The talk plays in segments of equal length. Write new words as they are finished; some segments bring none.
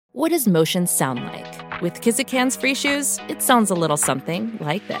What does motion sound like? With Kizikans free shoes, it sounds a little something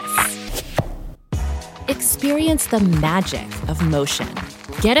like this. Experience the magic of motion.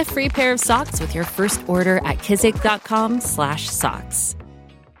 Get a free pair of socks with your first order at kizik.com/socks.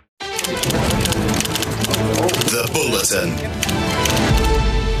 The Bulletin.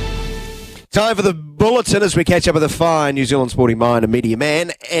 Time for the Bulletin as we catch up with a fine New Zealand sporting mind and media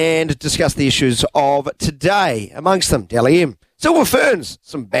man and discuss the issues of today. Amongst them, Dally M, Silver Ferns,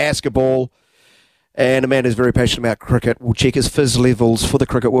 some basketball, and a man who's very passionate about cricket will check his fizz levels for the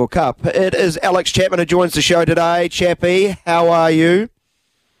Cricket World Cup. It is Alex Chapman who joins the show today. Chappie, how are you?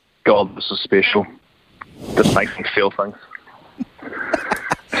 God, this is special. This makes me feel things.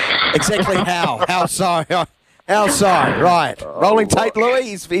 Exactly how? How so? How so? Right. Rolling tape,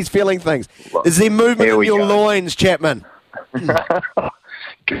 Louis, he's feeling things. Is there movement in your loins, Chapman?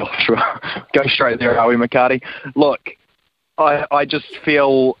 Gosh, go straight there, are we, McCarty? Look, I just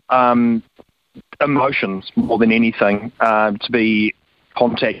feel emotions more than anything to be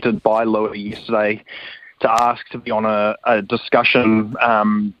contacted by Louis yesterday to ask to be on a discussion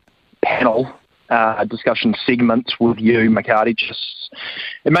panel, discussion segment with you, McCarty.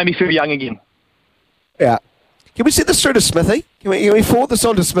 It made me feel young again. Yeah. Can we send this through to Smithy? Can we forward this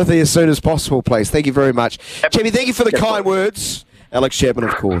on to Smithy as soon as possible, please? Thank you very much. Chappie, thank you for the kind words. Alex Chapman,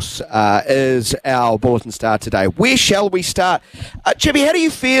 of course, is our Bulletin star today. Where shall we start? Chappie, how do you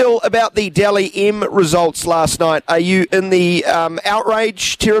feel about the Dally M results last night? Are you in the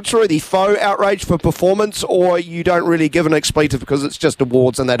outrage territory, the faux outrage for performance, or you don't really give an expletive because it's just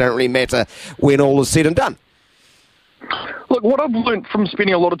awards and they don't really matter when all is said and done? Look, what I've learned from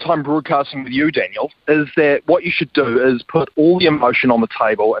spending a lot of time broadcasting with you, Daniel, is that what you should do is put all the emotion on the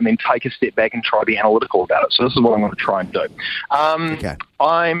table and then take a step back and try to be analytical about it. So this is what I'm going to try and do. Okay.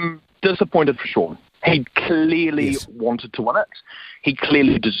 I'm disappointed for Sean. He clearly wanted to win it. He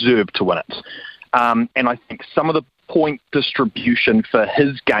clearly deserved to win it. And I think some of the point distribution for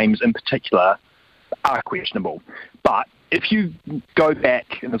his games in particular are questionable. But if you go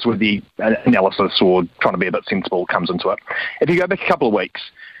back, and this is where the analysis or trying to be a bit sensible comes into it, if you go back a couple of weeks,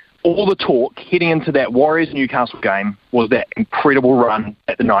 all the talk heading into that Warriors-Newcastle game was that incredible run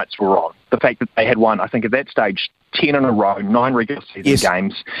that the Knights were on. The fact that they had won, I think at that stage, 10 in a row, 9 regular season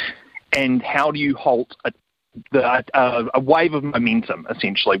games. And how do you halt a wave of momentum,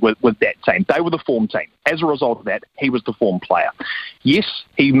 essentially, with that team? They were the form team. As a result of that, he was the form player. Yes,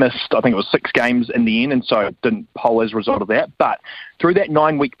 he missed, I think it was 6 games in the end, and so didn't poll as a result of that. But through that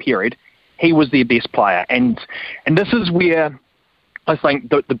 9-week period, he was their best player. And this is where I think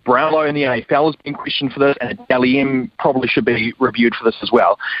the Brownlow and the AFL has been questioned for this, and Dally M probably should be reviewed for this as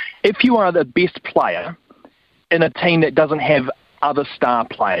well. If you are the best player in a team that doesn't have other star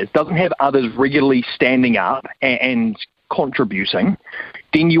players, doesn't have others regularly standing up and contributing,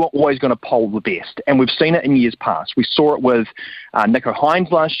 then you are always going to poll the best. And we've seen it in years past. We saw it with Nico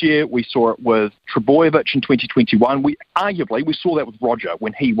Hines last year. We saw it with Trebojevic in 2021. We saw that with Roger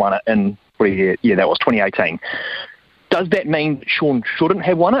when he won it in, that was 2018. Does that mean that Sean shouldn't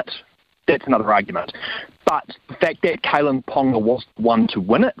have won it? That's another argument. But the fact that Kalyn Ponga was the one to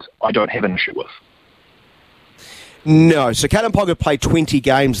win it, I don't have an issue with. No, so Kalyn Ponga played 20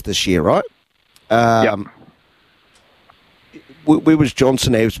 games this year, right? Yep. Where was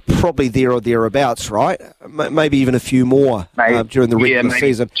Johnson? He was probably there or thereabouts, right? Maybe even a few more during the regular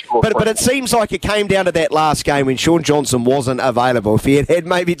season. But it seems like it came down to that last game when Sean Johnson wasn't available. If he had had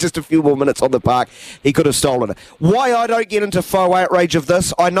maybe just a few more minutes on the park, he could have stolen it. Why I don't get into faux outrage of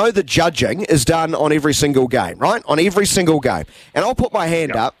this, I know the judging is done on every single game, right? On every single game. And I'll put my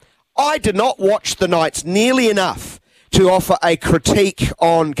hand up. I did not watch the Knights nearly enough to offer a critique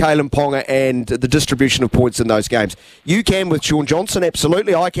on Kalyn Ponga and the distribution of points in those games. You can with Sean Johnson,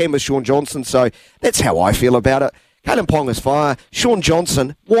 absolutely. I can with Sean Johnson, so that's how I feel about it. Kalyn Ponga's fire. Sean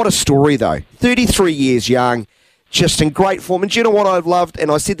Johnson, what a story, though. 33 years young, just in great form. And do you know what I've loved? And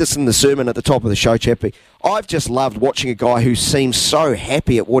I said this in the sermon at the top of the show, Chappie. I've just loved watching a guy who seems so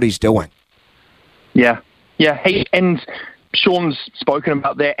happy at what he's doing. Yeah. And Sean's spoken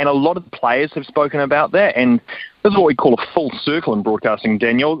about that, and a lot of the players have spoken about that, and this is what we call a full circle in broadcasting,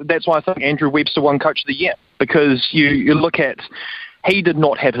 Daniel. That's why I think Andrew Webster won Coach of the Year, because you look at, he did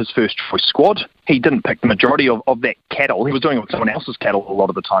not have his first choice squad. He didn't pick the majority of that cattle. He was doing it with someone else's cattle a lot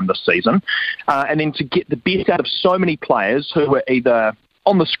of the time this season. And then to get the best out of so many players who were either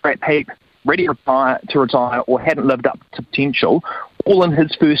on the scrap heap, ready to retire, or hadn't lived up to potential, all in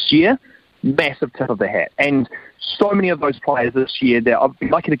his first year, massive tip of the hat. And so many of those players this year that I've been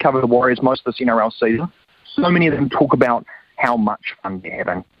lucky to cover the Warriors most of this NRL season, so many of them talk about how much fun they're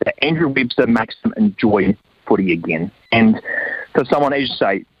having, that Andrew Webster makes them enjoy footy again. And for someone, as you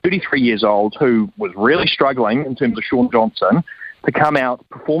say, 33 years old, who was really struggling in terms of Sean Johnson, to come out,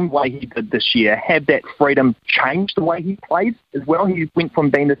 perform the way he did this year, have that freedom, change the way he plays as well. He went from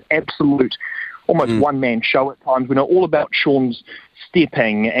being this absolute, almost one-man show at times, when it's all about Sean's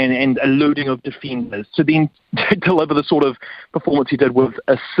stepping and eluding of defenders, to then deliver the sort of performance he did with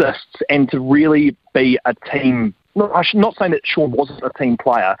assists and to really be a team. I'm not saying that Sean wasn't a team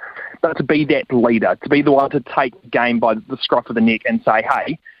player, but to be that leader, to be the one to take the game by the scruff of the neck and say,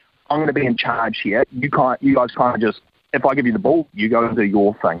 hey, I'm going to be in charge here. You guys kind of just, if I give you the ball, you go and do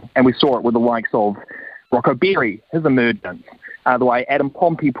your thing. And we saw it with the likes of Rocco Berry, his emergence, the way Adam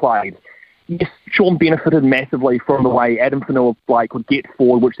Pompey played. Yes, Sean benefited massively from the way Adam Fanua-Blake would get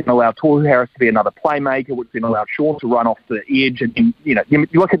forward, which then allowed Tohu Harris to be another playmaker, which then allowed Sean to run off the edge. And you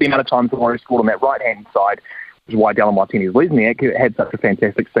look at the amount of times the Warriors scored on that right-hand side, which is why Dallin Martinez-Lesniak had such a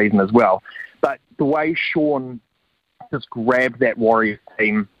fantastic season as well. But the way Sean just grabbed that Warriors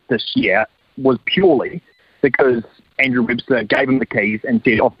team this year was purely because Andrew Webster gave him the keys and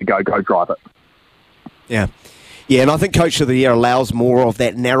said, off you go drive it. Yeah, and I think Coach of the Year allows more of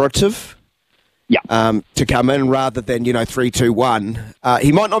that narrative to come in rather than, 3-2-1.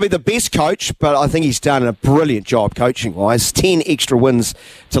 He might not be the best coach, but I think he's done a brilliant job coaching-wise. 10 extra wins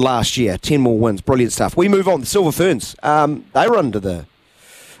to last year, 10 more wins, brilliant stuff. We move on. The Silver Ferns, they were under the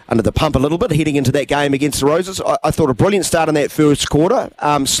pump a little bit heading into that game against the Roses. I thought a brilliant start in that first quarter,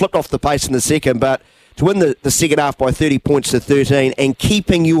 slipped off the pace in the second, but to win the second half by 30 points to 13 and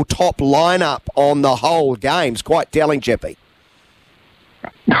keeping your top lineup on the whole game is quite telling, Chippy.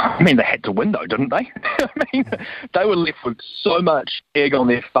 I mean, they had to win, though, didn't they? I mean, they were left with so much egg on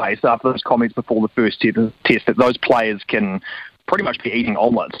their face after those comments before the first test that those players can pretty much be eating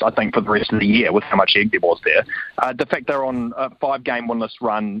omelettes, I think, for the rest of the year with how much egg there was there. The fact they're on a 5-game winless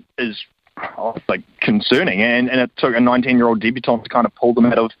run is, I think, concerning, and it took a 19-year-old debutant to kind of pull them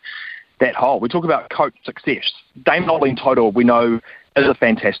out of that hole. We talk about coach success. Dame Noeline Taurua, we know, is a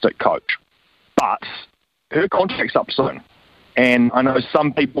fantastic coach, but her contract's up soon. And I know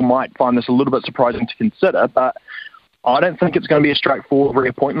some people might find this a little bit surprising to consider, but I don't think it's going to be a straightforward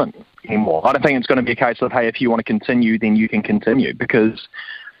reappointment anymore. I don't think it's going to be a case of, hey, if you want to continue, then you can continue, because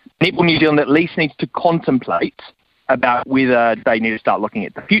Netball New Zealand at least needs to contemplate about whether they need to start looking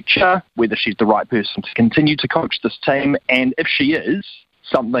at the future, whether she's the right person to continue to coach this team, and if she is,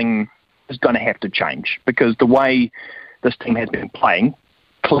 something is going to have to change, because the way this team has been playing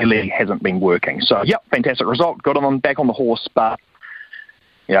clearly hasn't been working. So, fantastic result. Got them back on the horse, but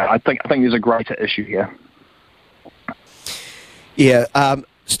I think there's a greater issue here. Yeah,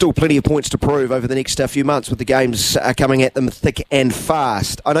 still plenty of points to prove over the next few months with the games coming at them thick and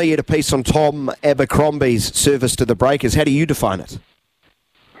fast. I know you had a piece on Tom Abercrombie's service to the Breakers. How do you define it?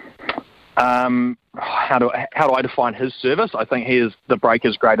 How do I define his service? I think he is the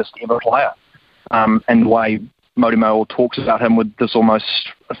Breakers' greatest ever player. And the way Mody Maor talks about him with this almost,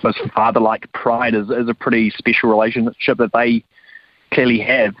 I suppose, father-like pride is a pretty special relationship that they clearly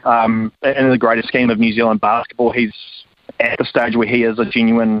have. In the greater scheme of New Zealand basketball, he's at the stage where he is a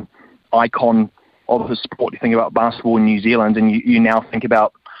genuine icon of his sport. You think about basketball in New Zealand, and you now think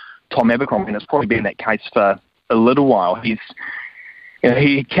about Tom Abercrombie, and it's probably been that case for a little while. I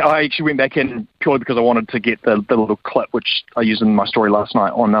actually went back in purely because I wanted to get the little clip, which I used in my story last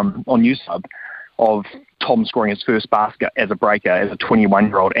night on NewsHub, of Tom scoring his first basket as a breaker, as a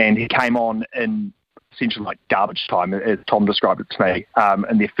 21-year-old, and he came on in essentially like garbage time, as Tom described it to me,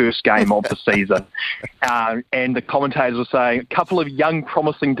 in their first game of the season. And the commentators were saying, a couple of young,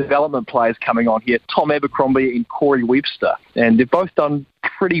 promising development players coming on here, Tom Abercrombie and Corey Webster, and they've both done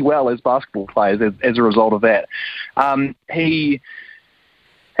pretty well as basketball players as a result of that. His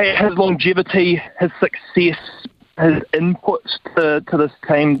longevity, his success, his inputs to this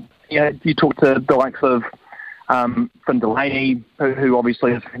team. You talk to the likes of Finn Delaney, who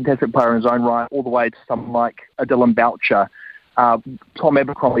obviously is a fantastic player in his own right, all the way to someone like a Dylan Boucher. Tom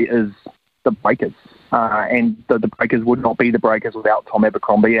Abercrombie is the Breakers, and the Breakers would not be the Breakers without Tom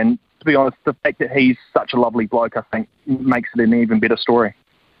Abercrombie. And to be honest, the fact that he's such a lovely bloke, I think, makes it an even better story.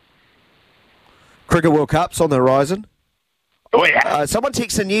 Cricket World Cup's on the horizon. Oh, yeah. Someone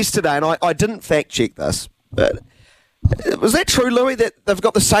texted in yesterday, and I didn't fact-check this, but was that true, Louis, that they've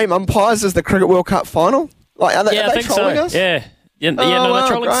got the same umpires as the Cricket World Cup final? Like, are they I think trolling so. us? Yeah, they're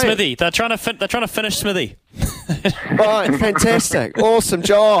trolling great. Smithy. They're trying to finish Smithy. Right, fantastic, awesome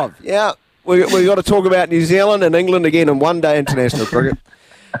job. Yeah, we got to talk about New Zealand and England again in one day international cricket,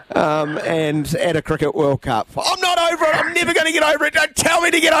 and at a Cricket World Cup. I'm not over it. I'm never going to get over it. Don't tell me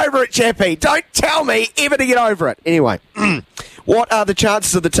to get over it, Chappie. Don't tell me ever to get over it. Anyway, what are the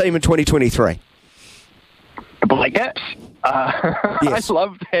chances of the team in 2023? The Black Caps. Yes. I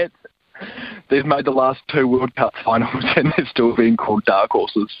love that they've made the last 2 World Cup finals and they're still being called dark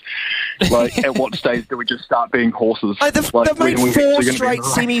horses. Like, at what stage do we just start being horses? Hey, they've made 4 straight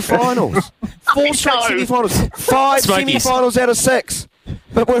semi-finals. 4 straight semi-finals. 5 semi-finals out of 6.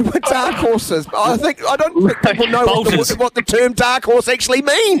 But we're dark horses. I don't think people know what the term dark horse actually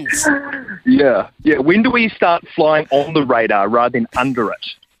means. Yeah. When do we start flying on the radar rather than under it?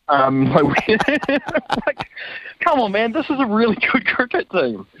 Come on, man, this is a really good cricket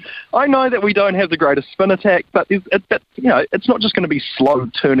team. I know that we don't have the greatest spin attack, but it's not just going to be slow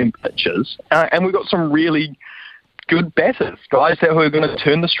turning pitches, and we've got some really good batters, guys who are going to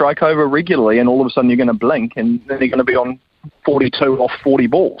turn the strike over regularly, and all of a sudden you're going to blink, and then they're going to be on 42 off 40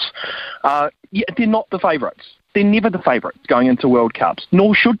 balls. They're not the favourites. They're never the favourites going into World Cups,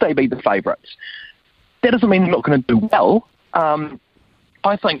 nor should they be the favourites. That doesn't mean they're not going to do well.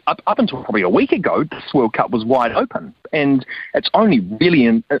 I think up until probably a week ago, this World Cup was wide open. And it's only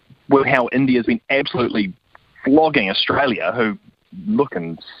really with how India's been absolutely flogging Australia, who look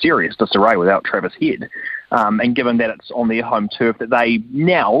in serious disarray without Travis Head. And given that it's on their home turf, that they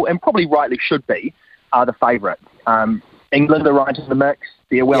now, and probably rightly should be, are the favourites. England are right in the mix.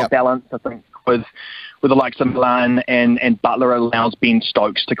 They're well balanced, I think, with the likes of Milan and Butler allows Ben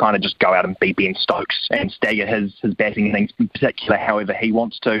Stokes to kind of just go out and be Ben Stokes and stagger his batting innings in particular however he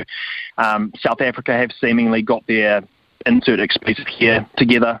wants to. South Africa have seemingly got their insert expletive here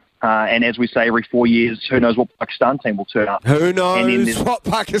together. And as we say, every 4 years, who knows what Pakistan team will turn up. Who knows what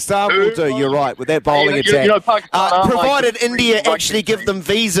Pakistan will do? You're right, with that bowling attack. Provided India actually give them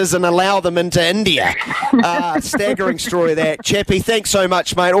visas and allow them into India. Staggering story that. Chappie, thanks so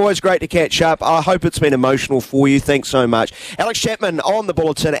much, mate. Always great to catch up. I hope it's been emotional for you. Thanks so much. Alex Chapman on the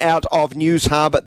Bulletin out of News Hub.